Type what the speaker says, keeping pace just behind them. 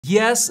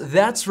Yes,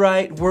 that's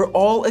right, we're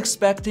all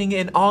expecting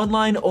an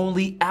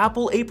online-only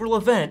Apple April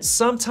event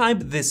sometime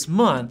this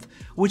month,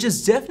 which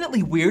is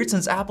definitely weird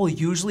since Apple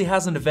usually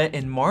has an event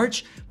in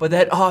March, but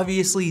that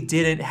obviously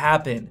didn't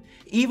happen.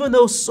 Even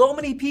though so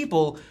many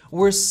people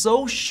were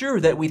so sure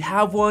that we'd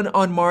have one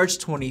on March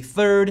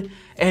 23rd,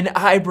 and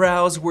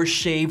eyebrows were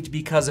shaved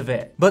because of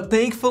it. But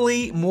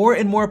thankfully, more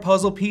and more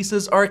puzzle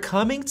pieces are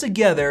coming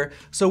together,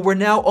 so we're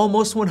now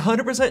almost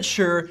 100%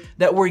 sure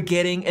that we're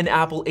getting an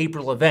Apple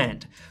April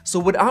event. So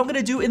what I'm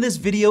gonna do in this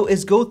video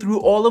is go through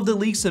all of the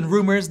leaks and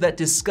rumors that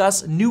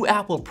discuss new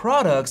Apple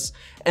products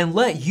and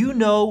let you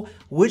know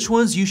which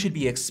ones you should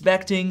be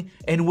expecting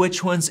and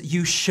which ones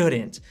you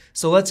shouldn't.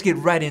 So let's get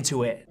right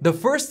into it. The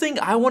first thing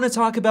I want to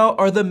talk about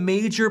are the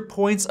major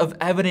points of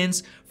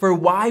evidence for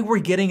why we're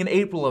getting an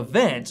April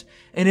event,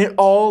 and it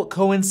all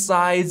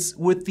coincides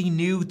with the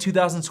new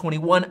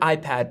 2021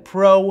 iPad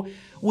Pro,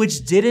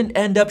 which didn't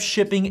end up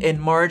shipping in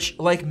March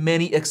like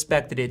many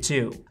expected it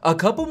to. A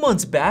couple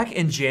months back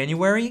in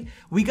January,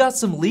 we got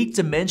some leaked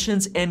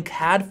dimensions and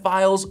CAD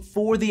files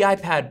for the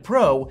iPad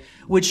Pro,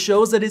 which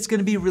shows that it's going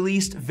to be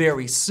released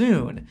very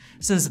soon,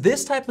 since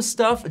this type of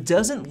stuff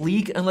doesn't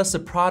leak unless the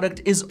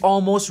product is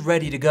almost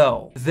ready to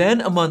go.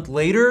 Then a month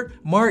later,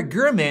 Mark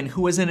Gurman,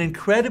 who is an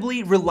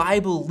incredibly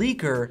reliable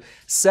leaker,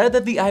 said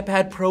that the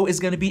iPad Pro is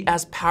going to be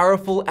as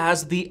powerful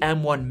as the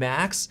M1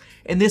 Max,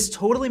 and this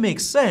totally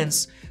makes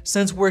sense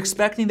since we're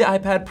expecting the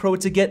iPad Pro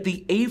to get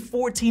the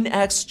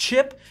A14X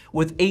chip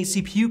with 8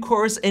 CPU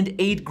cores and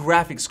 8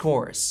 graphics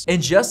cores.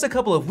 And just a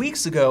couple of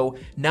weeks ago,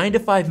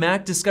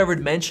 9to5Mac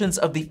discovered mentions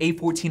of the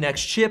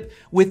A14X chip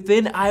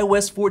within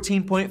iOS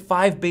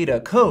 14.5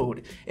 beta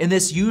code, and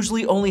this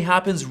usually only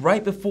happens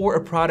right before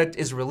a product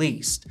is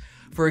released.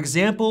 For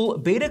example,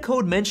 beta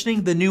code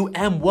mentioning the new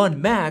M1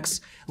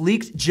 Max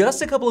leaked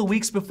just a couple of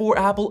weeks before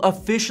Apple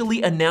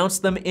officially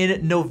announced them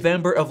in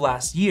November of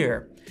last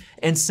year.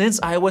 And since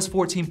iOS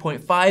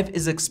 14.5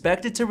 is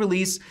expected to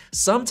release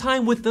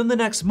sometime within the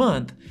next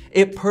month,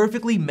 it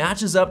perfectly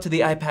matches up to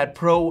the iPad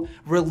Pro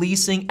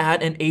releasing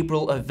at an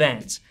April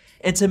event.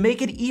 And to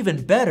make it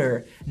even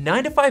better,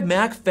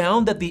 9to5Mac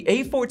found that the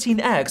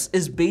A14X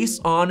is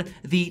based on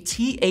the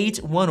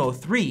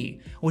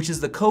T8103, which is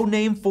the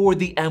codename for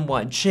the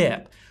M1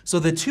 chip. So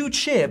the two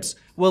chips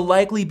will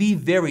likely be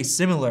very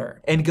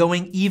similar. And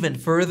going even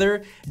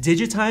further,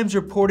 DigiTimes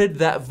reported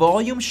that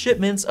volume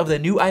shipments of the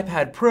new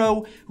iPad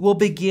Pro will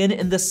begin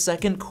in the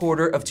second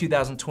quarter of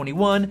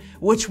 2021,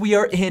 which we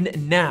are in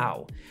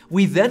now.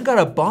 We then got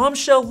a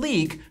bombshell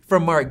leak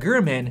from Mark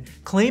Gurman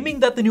claiming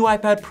that the new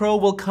iPad Pro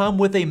will come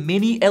with a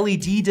mini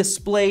LED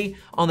display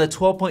on the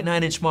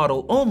 12.9-inch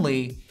model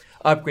only,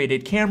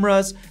 upgraded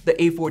cameras, the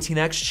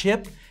A14X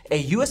chip,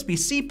 a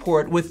USB-C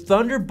port with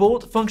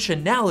Thunderbolt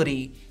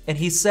functionality, and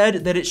he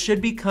said that it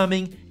should be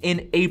coming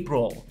in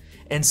April.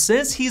 And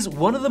since he's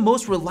one of the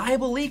most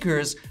reliable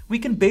leakers, we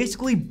can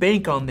basically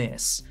bank on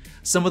this.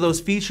 Some of those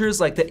features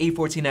like the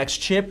A14X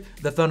chip,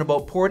 the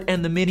Thunderbolt port,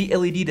 and the mini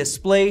LED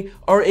display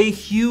are a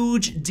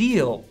huge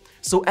deal.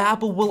 So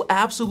Apple will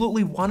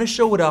absolutely want to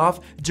show it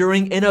off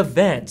during an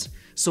event.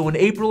 So an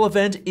April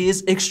event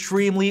is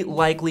extremely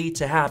likely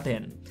to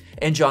happen.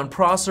 And John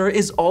Prosser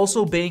is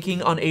also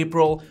banking on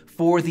April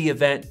for the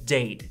event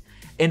date.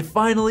 And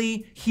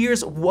finally,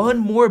 here's one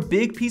more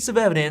big piece of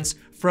evidence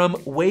from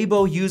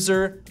Weibo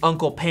user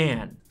Uncle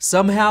Pan.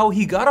 Somehow,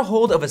 he got a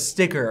hold of a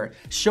sticker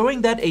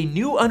showing that a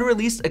new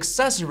unreleased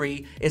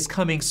accessory is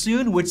coming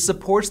soon which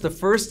supports the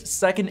first,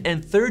 second,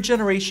 and third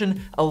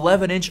generation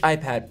 11-inch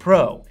iPad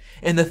Pro.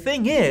 And the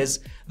thing is,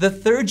 the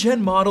third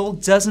gen model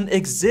doesn't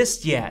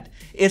exist yet.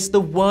 It's the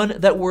one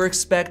that we're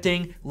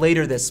expecting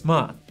later this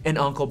month. And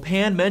Uncle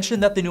Pan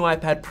mentioned that the new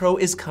iPad Pro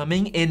is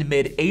coming in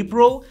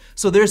mid-April,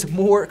 so there's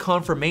more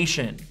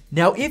confirmation.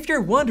 Now, if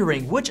you're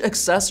wondering which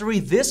accessory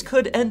this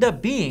could end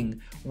up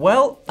being,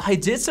 well, I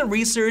did some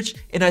research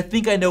and I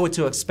think I know what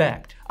to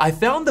expect. I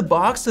found the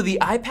box to the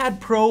iPad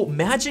Pro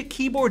Magic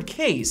Keyboard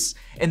case,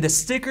 and the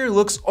sticker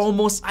looks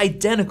almost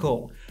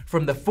identical,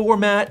 from the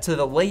format to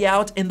the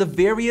layout and the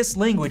various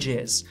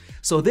languages.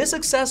 So this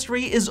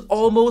accessory is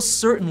almost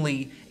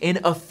certainly an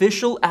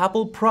official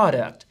Apple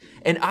product,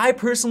 and I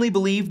personally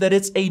believe that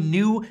it's a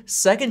new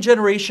second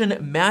generation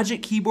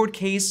Magic Keyboard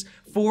case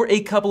for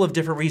a couple of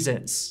different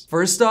reasons.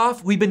 First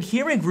off, we've been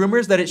hearing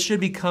rumors that it should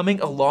be coming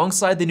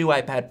alongside the new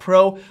iPad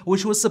Pro,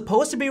 which was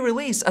supposed to be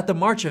released at the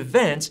March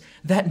event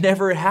that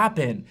never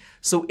happened.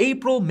 So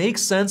April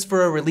makes sense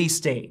for a release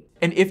date.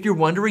 And if you're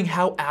wondering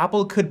how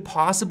Apple could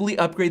possibly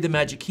upgrade the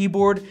Magic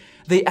Keyboard,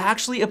 they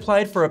actually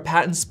applied for a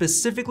patent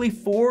specifically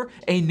for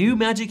a new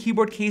Magic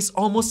Keyboard case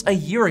almost a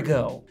year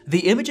ago.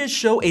 The images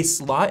show a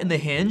slot in the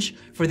hinge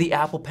for the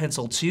Apple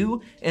Pencil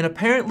 2, and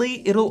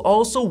apparently it'll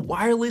also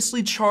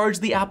wirelessly charge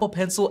the Apple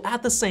Pencil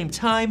at the same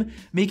time,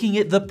 making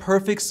it the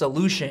perfect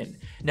solution.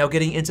 Now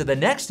getting into the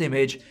next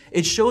image,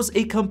 it shows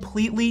a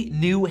completely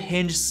new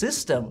hinge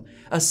system,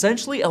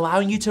 essentially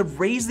allowing you to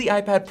raise the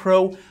iPad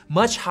Pro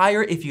much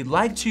higher if you'd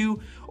like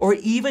to, or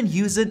even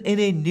use it in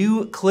a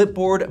new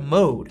clipboard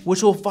mode,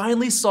 which will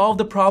finally solve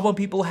the problem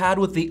people had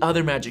with the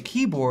other Magic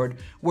Keyboard,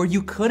 where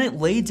you couldn't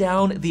lay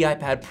down the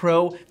iPad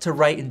Pro to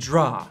write and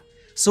draw.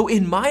 So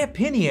in my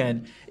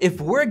opinion, if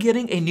we're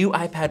getting a new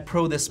iPad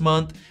Pro this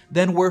month,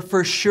 then we're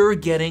for sure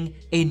getting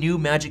a new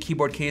Magic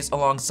Keyboard case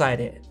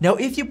alongside it. Now,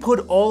 if you put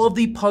all of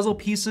the puzzle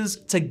pieces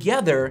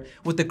together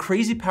with the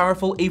crazy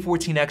powerful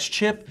A14X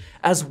chip,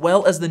 as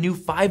well as the new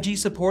 5G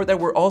support that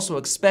we're also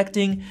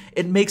expecting,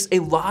 it makes a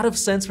lot of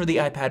sense for the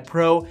iPad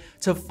Pro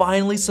to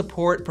finally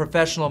support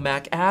professional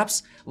Mac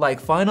apps like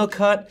Final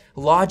Cut,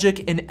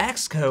 Logic, and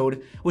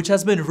Xcode, which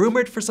has been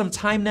rumored for some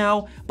time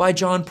now by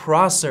John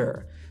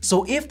Prosser.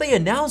 So if they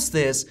announce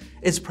this,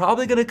 it's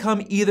probably gonna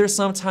come either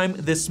sometime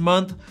this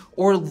month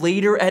or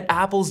later at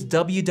Apple's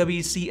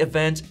WWDC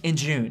event in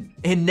June.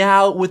 And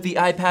now with the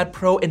iPad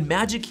Pro and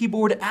Magic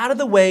Keyboard out of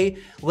the way,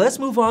 let's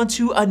move on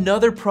to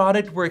another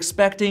product we're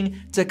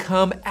expecting to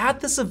come at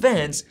this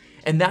event,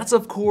 and that's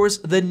of course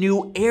the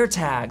new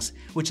AirTags,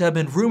 which have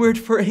been rumored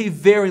for a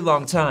very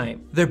long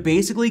time. They're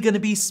basically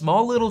gonna be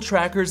small little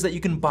trackers that you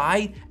can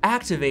buy,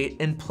 activate,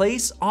 and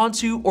place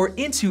onto or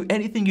into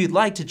anything you'd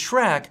like to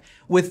track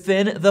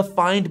within the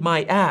Find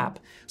My app.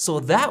 So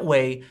that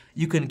way,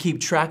 you can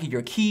keep track of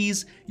your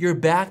keys, your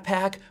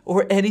backpack,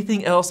 or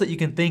anything else that you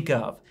can think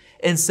of.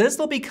 And since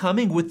they'll be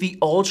coming with the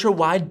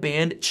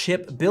ultra-wideband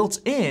chip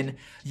built in,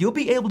 you'll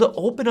be able to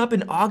open up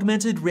an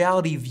augmented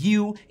reality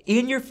view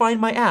in your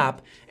Find My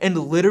app and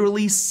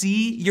literally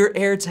see your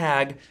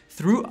AirTag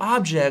through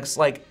objects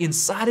like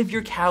inside of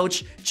your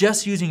couch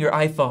just using your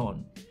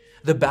iPhone.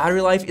 The battery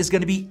life is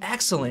going to be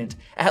excellent,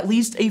 at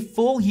least a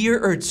full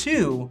year or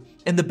two,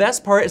 and the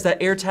best part is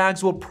that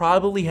AirTags will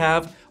probably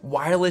have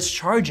wireless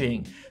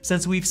charging,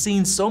 since we've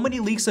seen so many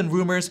leaks and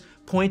rumors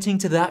pointing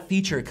to that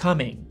feature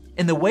coming.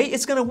 And the way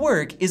it's gonna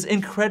work is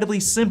incredibly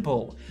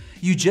simple.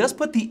 You just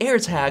put the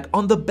AirTag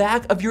on the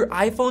back of your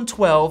iPhone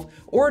 12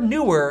 or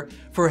newer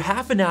for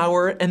half an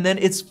hour and then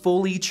it's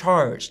fully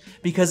charged.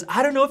 Because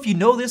I don't know if you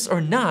know this or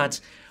not,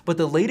 but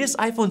the latest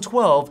iPhone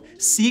 12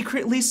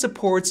 secretly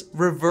supports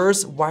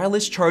reverse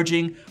wireless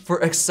charging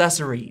for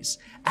accessories.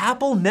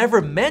 Apple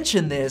never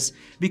mentioned this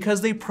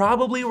because they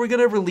probably were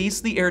gonna release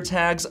the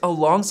AirTags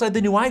alongside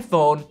the new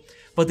iPhone,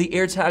 but the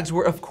AirTags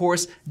were of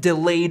course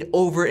delayed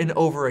over and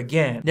over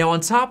again. Now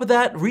on top of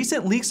that,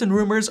 recent leaks and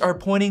rumors are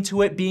pointing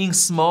to it being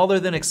smaller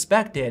than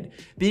expected,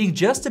 being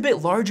just a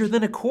bit larger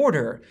than a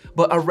quarter,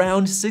 but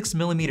around 6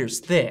 millimeters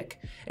thick.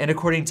 And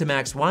according to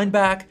Max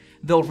Weinbach,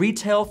 they'll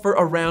retail for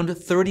around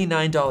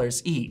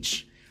 $39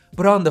 each.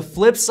 But on the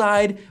flip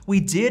side, we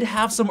did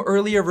have some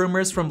earlier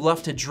rumors from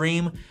Love to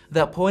Dream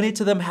that pointed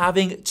to them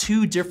having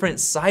 2 different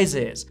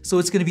sizes. So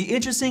it's gonna be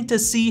interesting to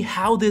see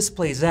how this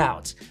plays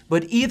out.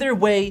 But either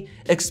way,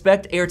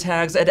 expect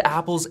AirTags at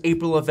Apple's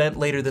April event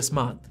later this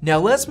month. Now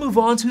let's move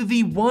on to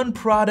the one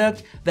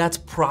product that's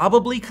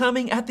probably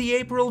coming at the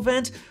April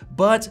event,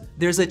 but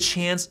there's a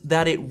chance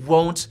that it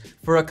won't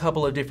for a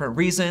couple of different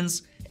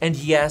reasons. And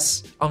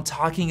yes, I'm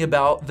talking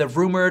about the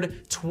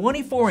rumored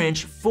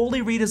 24-inch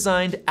fully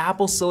redesigned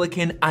Apple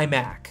Silicon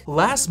iMac.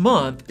 Last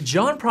month,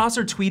 John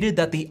Prosser tweeted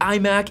that the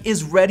iMac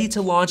is ready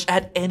to launch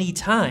at any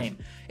time.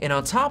 And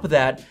on top of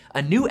that,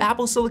 a new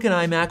Apple Silicon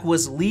iMac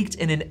was leaked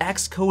in an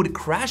Xcode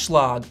crash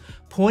log,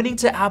 pointing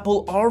to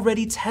Apple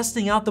already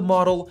testing out the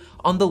model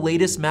on the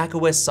latest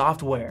macOS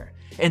software.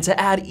 And to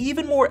add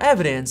even more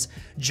evidence,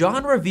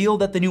 John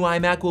revealed that the new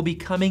iMac will be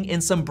coming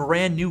in some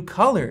brand new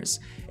colors.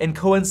 And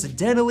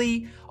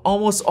coincidentally,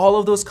 almost all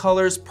of those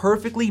colors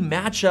perfectly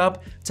match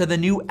up to the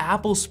new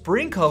Apple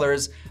Spring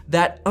colors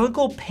that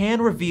Uncle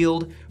Pan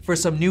revealed for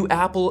some new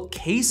Apple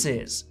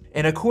cases.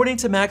 And according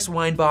to Max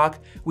Weinbach,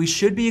 we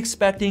should be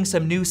expecting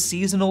some new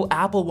seasonal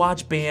Apple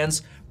Watch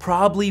bands,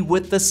 probably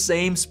with the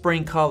same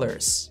spring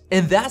colors.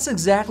 And that's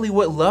exactly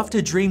what Love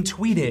to Dream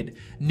tweeted,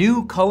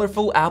 new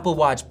colorful Apple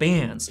Watch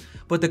bands.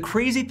 But the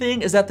crazy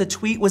thing is that the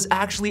tweet was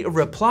actually a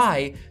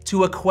reply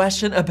to a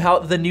question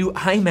about the new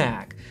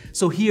iMac.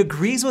 So he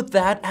agrees with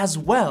that as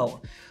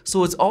well.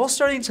 So it's all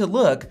starting to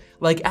look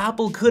like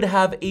Apple could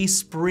have a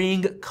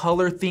spring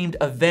color-themed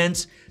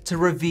event to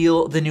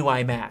reveal the new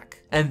iMac.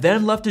 And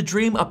then Love to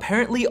Dream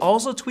apparently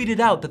also tweeted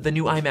out that the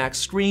new iMac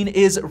screen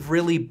is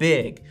really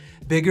big,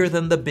 bigger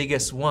than the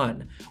biggest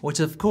one, which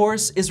of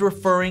course is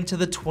referring to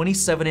the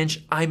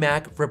 27-inch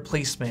iMac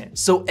replacement.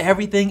 So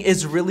everything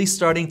is really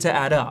starting to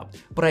add up,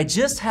 but I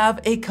just have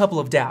a couple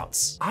of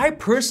doubts. I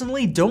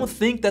personally don't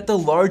think that the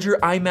larger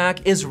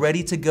iMac is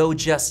ready to go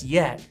just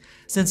yet,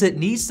 since it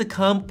needs to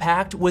come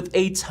packed with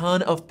a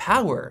ton of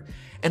power.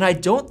 And I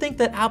don't think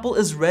that Apple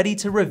is ready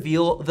to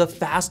reveal the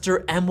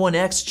faster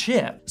M1X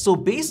chip. So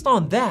based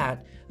on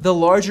that, the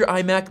larger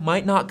iMac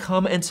might not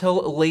come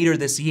until later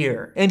this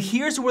year. And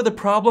here's where the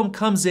problem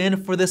comes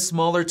in for the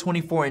smaller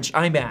 24-inch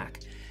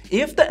iMac.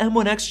 If the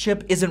M1X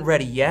chip isn't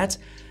ready yet,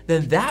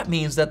 then that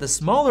means that the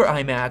smaller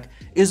iMac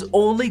is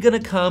only gonna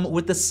come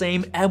with the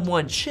same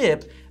M1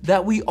 chip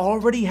that we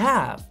already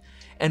have.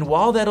 And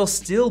while that'll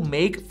still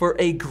make for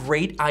a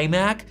great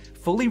iMac,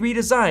 fully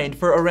redesigned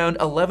for around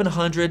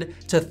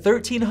 $1,100 to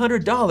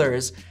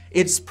 $1,300,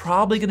 it's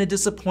probably going to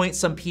disappoint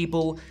some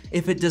people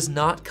if it does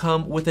not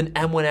come with an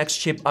M1X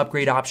chip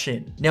upgrade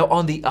option. Now,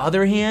 on the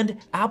other hand,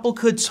 Apple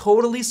could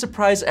totally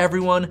surprise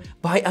everyone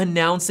by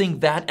announcing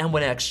that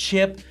M1X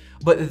chip,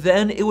 but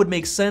then it would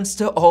make sense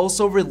to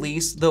also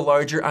release the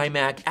larger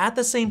iMac at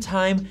the same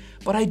time,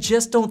 but I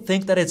just don't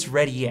think that it's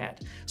ready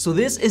yet. So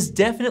this is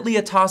definitely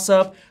a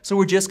toss-up, so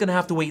we're just gonna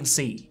have to wait and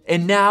see.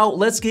 And now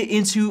let's get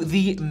into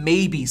the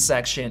maybe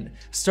section,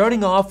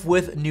 starting off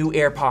with new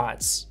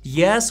AirPods.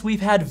 Yes, we've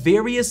had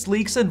various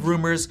leaks and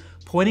rumors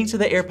pointing to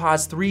the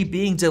AirPods 3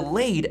 being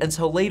delayed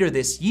until later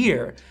this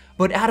year,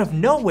 but out of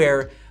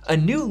nowhere, a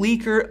new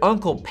leaker,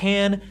 Uncle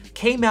Pan,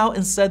 came out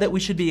and said that we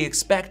should be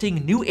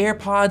expecting new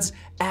AirPods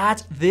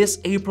at this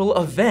April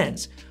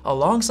event,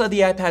 alongside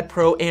the iPad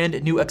Pro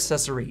and new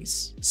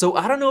accessories. So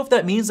I don't know if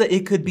that means that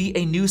it could be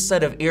a new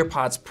set of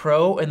AirPods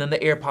Pro and then the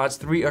AirPods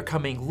 3 are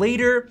coming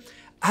later.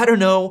 I don't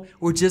know,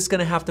 we're just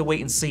gonna have to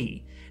wait and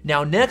see.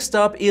 Now, next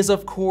up is,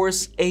 of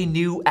course, a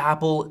new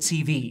Apple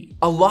TV.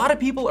 A lot of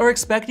people are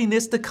expecting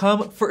this to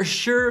come for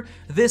sure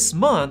this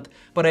month,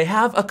 but I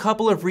have a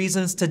couple of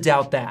reasons to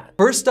doubt that.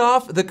 First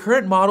off, the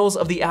current models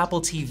of the Apple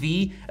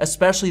TV,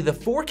 especially the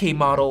 4K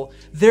model,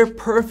 they're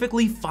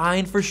perfectly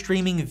fine for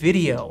streaming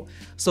video.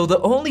 So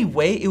the only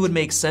way it would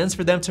make sense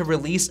for them to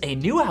release a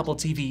new Apple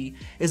TV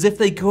is if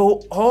they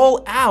go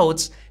all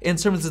out in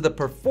terms of the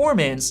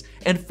performance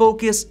and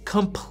focus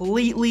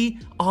completely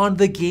on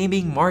the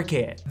gaming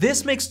market.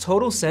 This makes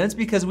total sense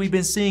because we've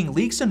been seeing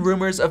leaks and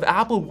rumors of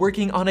Apple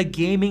working on a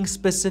gaming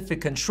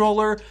specific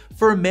controller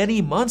for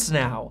many months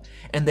now,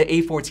 and the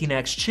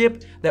A14X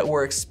chip that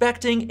we're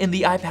expecting in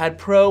the iPad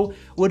Pro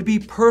would be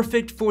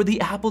perfect for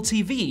the Apple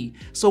TV,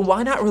 so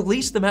why not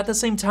release them at the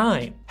same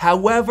time?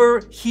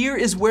 However, here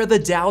is where the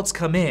doubts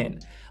come in.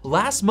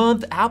 Last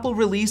month, Apple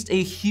released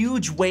a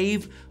huge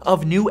wave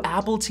of new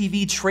Apple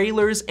TV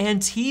trailers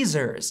and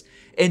teasers.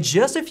 And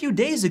just a few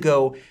days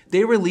ago,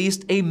 they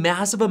released a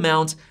massive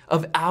amount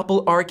of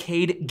Apple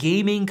Arcade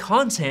gaming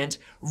content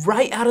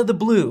right out of the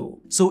blue.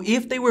 So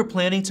if they were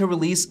planning to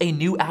release a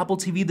new Apple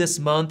TV this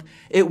month,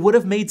 it would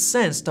have made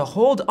sense to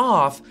hold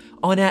off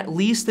on at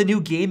least the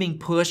new gaming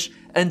push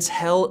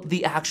until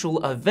the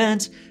actual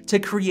event to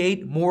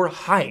create more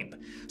hype.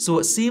 So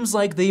it seems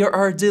like they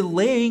are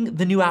delaying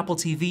the new Apple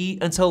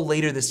TV until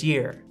later this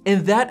year.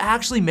 And that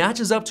actually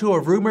matches up to a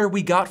rumor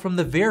we got from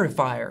the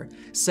verifier,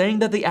 saying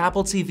that the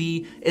Apple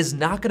TV is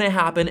not gonna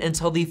happen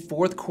until the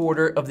fourth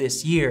quarter of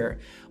this year.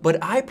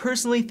 But I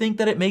personally think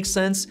that it makes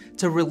sense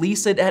to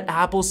release it at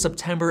Apple's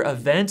September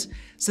event,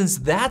 since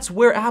that's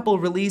where Apple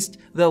released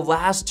the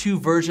last two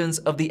versions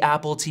of the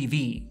Apple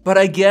TV. But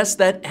I guess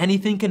that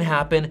anything can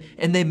happen,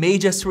 and they may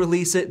just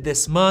release it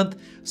this month,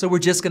 so we're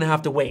just gonna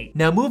have to wait.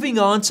 Now, moving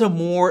on to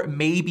more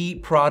maybe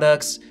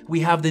products, we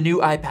have the new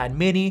iPad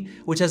mini,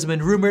 which has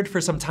been rumored for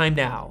some time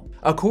now.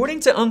 According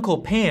to Uncle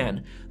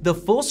Pan, the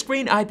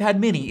full-screen iPad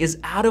mini is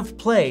out of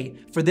play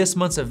for this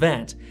month's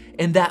event,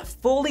 and that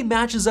fully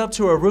matches up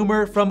to a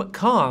rumor from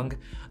Kong,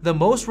 the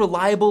most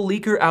reliable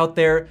leaker out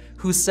there,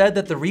 who said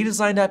that the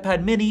redesigned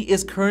iPad mini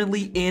is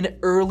currently in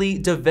early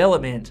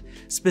development,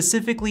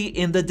 specifically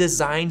in the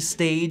design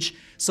stage,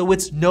 so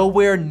it's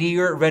nowhere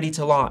near ready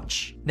to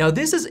launch. Now,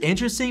 this is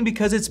interesting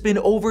because it's been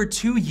over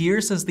 2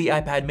 years since the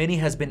iPad mini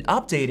has been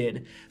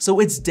updated, so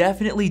it's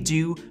definitely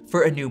due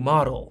for a new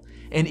model.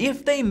 And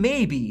if they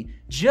maybe,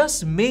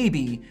 just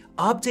maybe,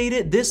 update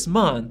it this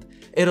month,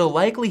 it'll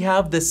likely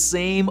have the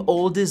same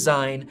old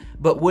design,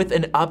 but with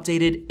an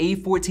updated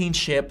A14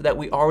 chip that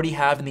we already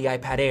have in the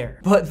iPad Air.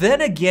 But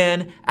then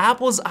again,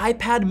 Apple's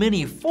iPad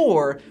mini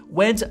 4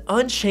 went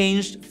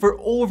unchanged for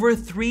over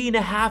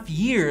 3.5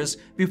 years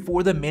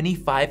before the Mini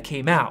 5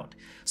 came out.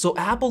 So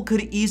Apple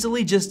could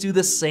easily just do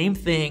the same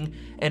thing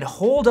and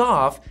hold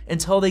off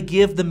until they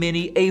give the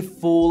mini a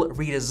full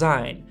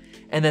redesign.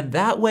 And then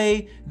that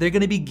way, they're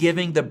gonna be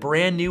giving the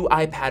brand new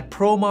iPad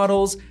Pro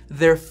models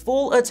their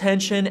full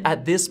attention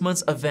at this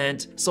month's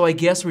event, so I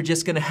guess we're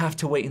just gonna have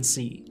to wait and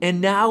see. And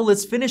now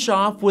let's finish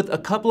off with a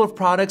couple of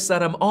products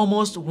that I'm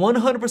almost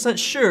 100%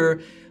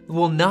 sure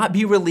will not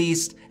be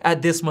released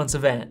at this month's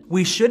event.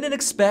 We shouldn't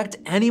expect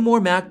any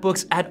more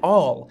MacBooks at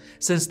all,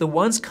 since the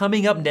ones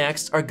coming up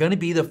next are gonna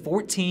be the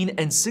 14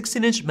 and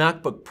 16-inch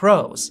MacBook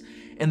Pros,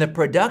 and the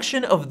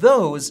production of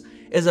those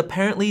is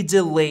apparently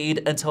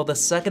delayed until the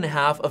second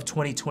half of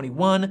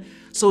 2021,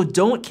 so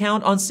don't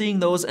count on seeing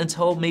those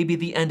until maybe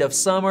the end of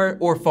summer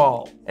or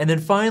fall. And then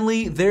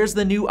finally, there's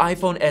the new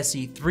iPhone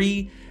SE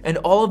 3, and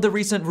all of the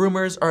recent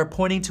rumors are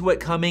pointing to it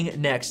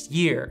coming next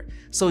year,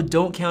 so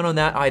don't count on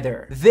that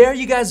either. There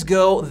you guys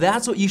go,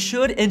 that's what you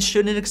should and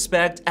shouldn't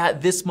expect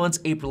at this month's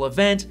April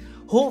event.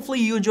 Hopefully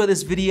you enjoyed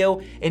this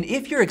video, and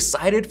if you're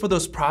excited for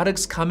those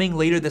products coming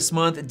later this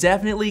month,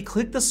 definitely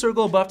click the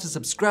circle above to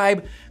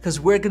subscribe, because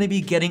we're gonna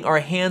be getting our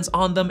hands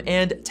on them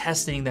and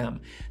testing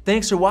them.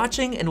 Thanks for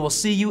watching, and we'll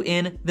see you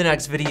in the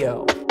next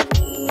video.